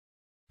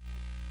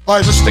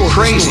Alright, let's The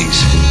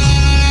crazies.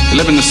 They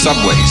live in the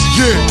subways.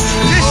 Yeah.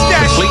 This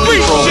that street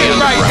shit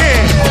right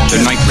here.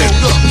 They're night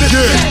ravens.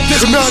 Yeah.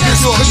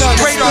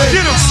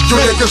 You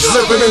niggas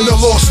living in the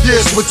lost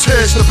years with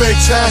tears. The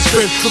bank's has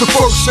been the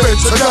first man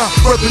to not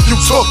whether you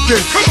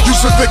talking.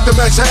 Use a victim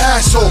as an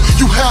asshole.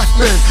 You half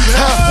men,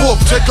 half wolf.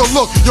 Take a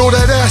look. Yo,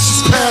 that ass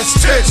is past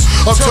tense.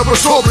 I'm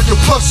territorial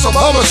plus some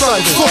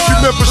homicide. Fuck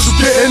you members who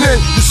getting in.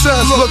 Your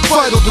sounds look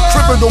vital. The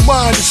criminal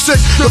mind is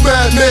sick. The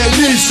madman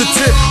needs to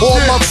tip. All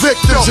my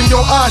victims in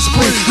your eyes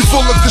bleed. You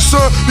full of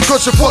concern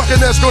because your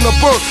fucking ass gonna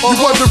burn. You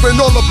wondering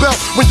all about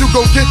when you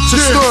gon' get your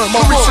stern.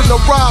 My recent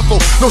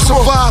arrival, no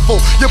survival.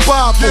 Your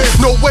Bible,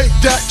 no way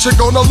that you're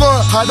gonna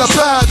learn how to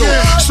battle.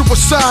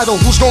 Suicidal,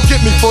 who's gonna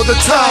get me for the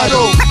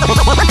title?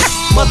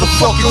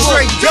 Motherfucking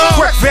straight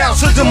crack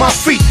vows under my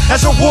feet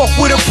as I walk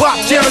with a bop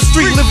down the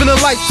street, living a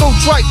life so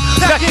trite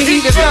that can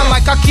eat. It's not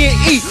like I can't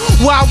eat.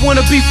 Why I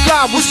wanna be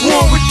fly? What's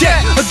wrong with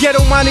that? A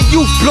ghetto-minded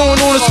youth blowing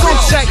on a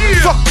skunk sack.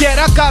 Fuck that,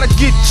 I gotta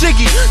get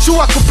jiggy so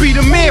I could be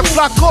the man.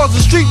 Fly cars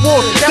and street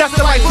wars. That's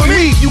the life for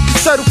me. You can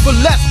settle for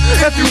less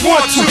if you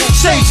want to.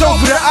 Shades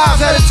over the eyes,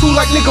 attitude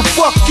like nigga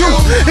fuck you.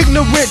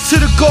 Ignorant to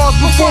the gods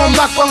before I'm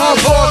locked behind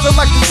bars. I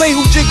like to say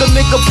who jigga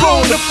nigga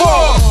blowing the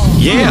fall.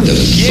 Yeah, what the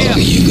fuck are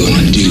you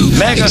gonna do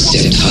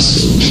except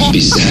hustle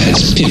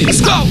besides pimp? Let's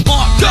go,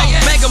 go,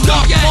 mega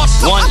mark,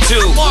 1,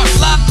 2,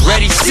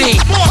 ready, see,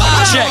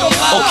 check.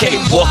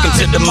 Okay, walking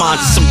to the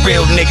minds of some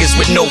real niggas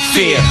with no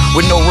fear,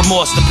 with no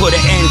remorse to put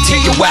an end to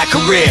your whack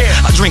career.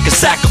 I drink a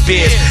sack of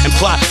beers and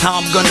plot how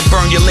I'm gonna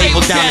burn your label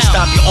down and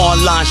stop your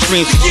online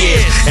stream for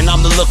years. And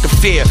I'm the look of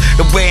fear,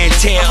 the wear and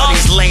tear of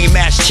these lame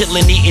ass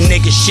chillin' eating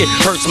niggas shit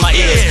hurts my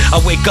ears.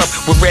 I wake up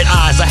with red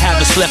eyes, I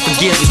haven't slept for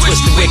years and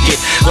twisted wicked,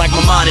 like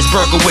my mind is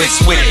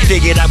Berkowitz with it.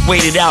 Figured I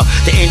waited out,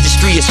 the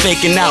industry is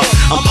faking out.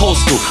 I'm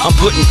postal, I'm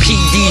putting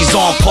PDs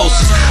on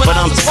posters, but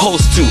I'm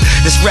supposed to.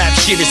 This rap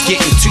shit is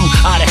getting too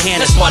out of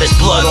hand, that's why there's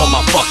blood on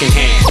my fucking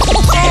hands.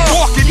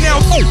 Walking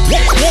out,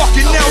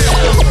 walking out,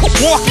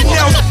 walking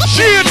out.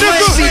 Yeah,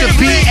 nigga. See the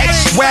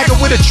BX swagger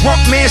with a drunk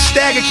man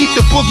stagger. Keep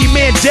the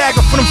boogeyman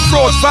dagger for them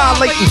frauds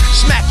violating.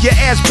 Smack your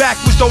ass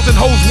backwards, those and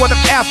hoes what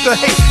I'm after.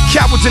 Hey,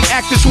 cowards and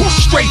actors who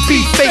straight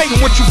be faking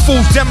what you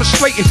fools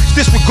demonstrating.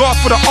 Disregard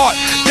for the art,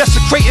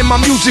 desecrating my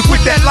music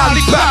with that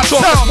lollipop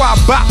talk. That's why I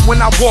bop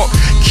when I walk.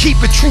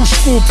 Keep it true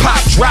school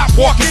pop drop.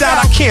 Walking out,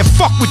 I can't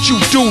fuck with you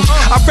dudes.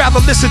 I'd rather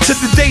listen to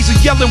the days of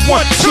yelling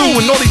 1, 2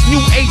 and all these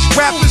new age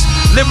rappers.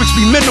 Lyrics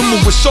be minimal,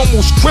 it's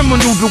almost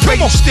criminal the way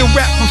you still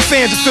rap from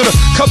fans and fill the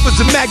covers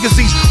of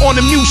magazines on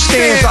the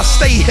newsstands. I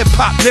stay hip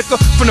hop, nigga,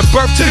 from the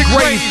birth to the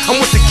grave. I'm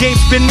what the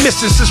game's been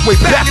missing since way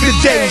back in the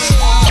days.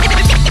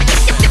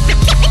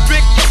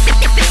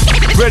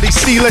 Ready,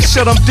 see, let's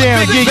shut them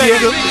down, yeah.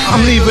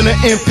 I'm leaving an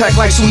impact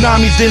like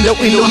tsunamis in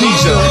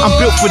Indonesia. I'm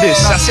built for this,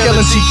 I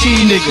skeleton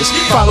key niggas.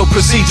 Follow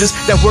procedures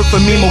that work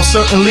for me most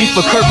certainly.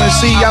 For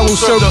currency, I will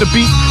serve the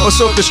beat or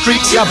serve the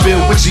streets. I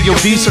build with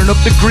GODs, turn up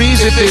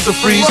degrees if there's a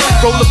freeze.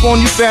 Roll up on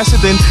you faster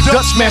than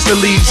Dutch master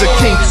leaves. A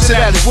king sit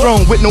at his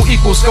throne with no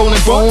equal skull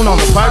and bone. On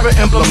the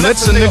pirate emblem,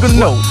 lets a nigga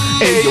know.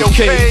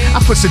 A-okay, I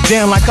push it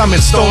down like I'm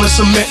in stolen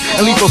cement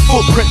and leave a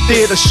footprint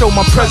there to show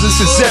my presence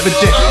is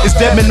evident. It's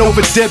dead men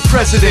over dead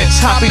presidents.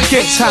 Hopping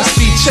gates, high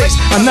speed chase.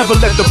 I never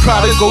let the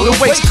product go to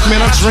waste.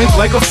 Man, I drink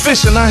like a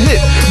fish and I hit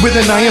with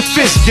an iron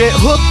fist. Get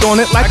hooked on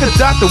it like a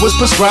doctor was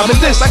prescribing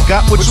this. I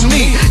got what you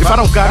need. If I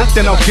don't got it,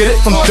 then I'll get it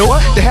from dope.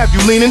 To have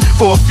you leaning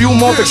for a few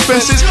more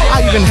expenses.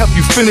 I even help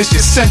you finish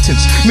your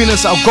sentence.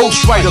 Meanings I'll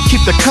ghostwrite or keep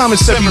the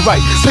commissary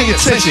right. Pay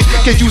attention,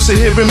 get used to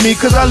hearing me,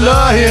 cause I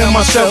love hearing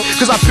myself.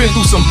 Cause I've been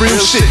through some real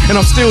shit and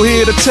I'm still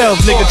here to tell.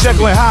 Nigga,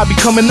 Jekyll and Hyde be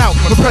coming out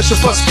with pressure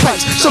plus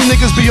pipes. Some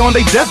niggas be on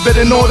they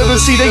deathbed in order to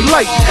see they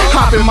light.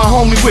 Hop in my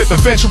homie whip and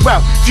venture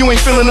out. If you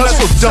ain't feeling us,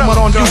 we'll dumb it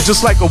on you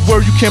just like a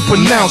word you can't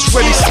pronounce.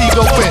 Ready, see,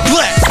 go in.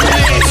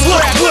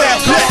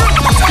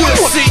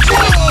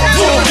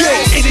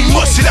 It ain't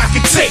much that I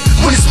can take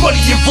when it's money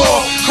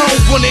involved. I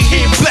don't wanna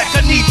hear black,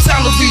 I need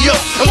time to re-up.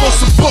 I want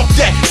some bump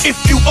that. If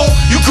you owe,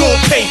 you gon'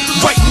 pay.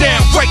 Right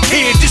now, right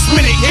here, this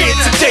minute, here,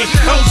 today.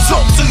 I don't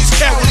talk to these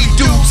cowardly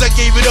dudes, I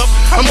gave it up.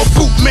 I'm a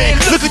boot man,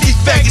 look at these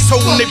faggots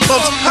holding their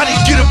pumps. How they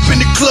get up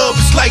in the club,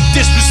 it's like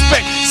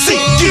disrespect. See,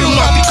 get him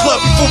out the club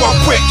before I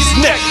break his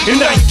neck.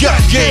 And I ain't got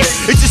game,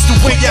 it's just the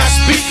way I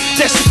speak.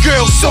 That's the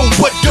girl, so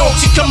what dog,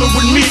 she coming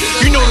with me.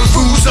 You know the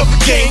rules of the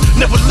game,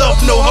 never love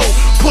no hoe.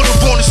 Put her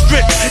on the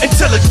strip and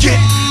tell her get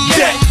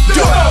that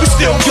dog. We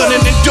still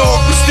gunning and dog,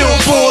 we still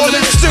ballin',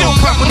 still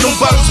popping them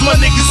bottles, my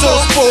niggas all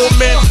spoiled,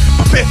 man.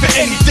 Prepare for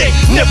anything,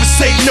 never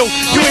say no.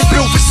 You ain't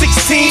built for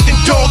 16, then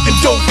dog and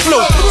don't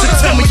flow. So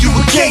tell me you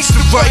a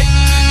gangster, right?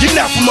 You're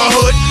not from my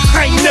hood,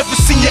 I ain't never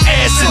seen your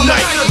ass at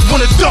night.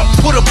 Wanna dump,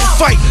 put up a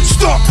fight,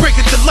 start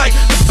breaking the light.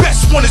 The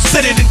best one that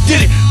said it and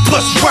did it,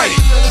 plus write it,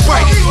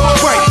 write it,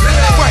 write it,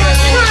 write it,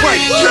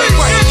 write it,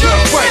 write it,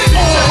 write it,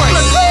 write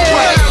it,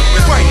 write it,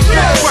 write it,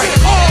 write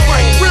it,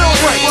 write it, real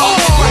right,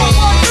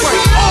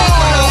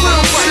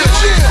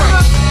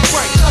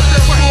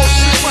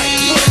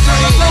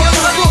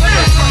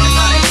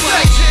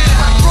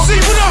 see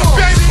what up,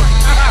 baby?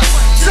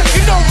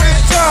 You know when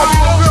it's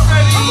time.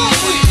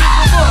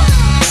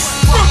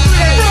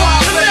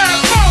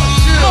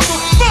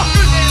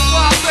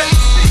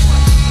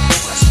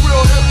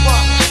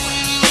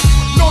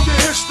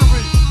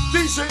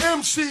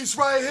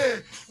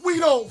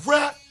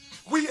 rap.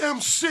 We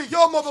MC.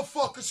 Y'all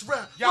motherfuckers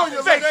rap. Y'all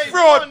fake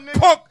fraud,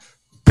 punk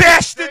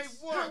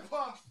bastards.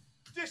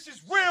 This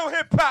is real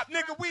hip hop,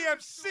 nigga. We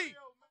MC.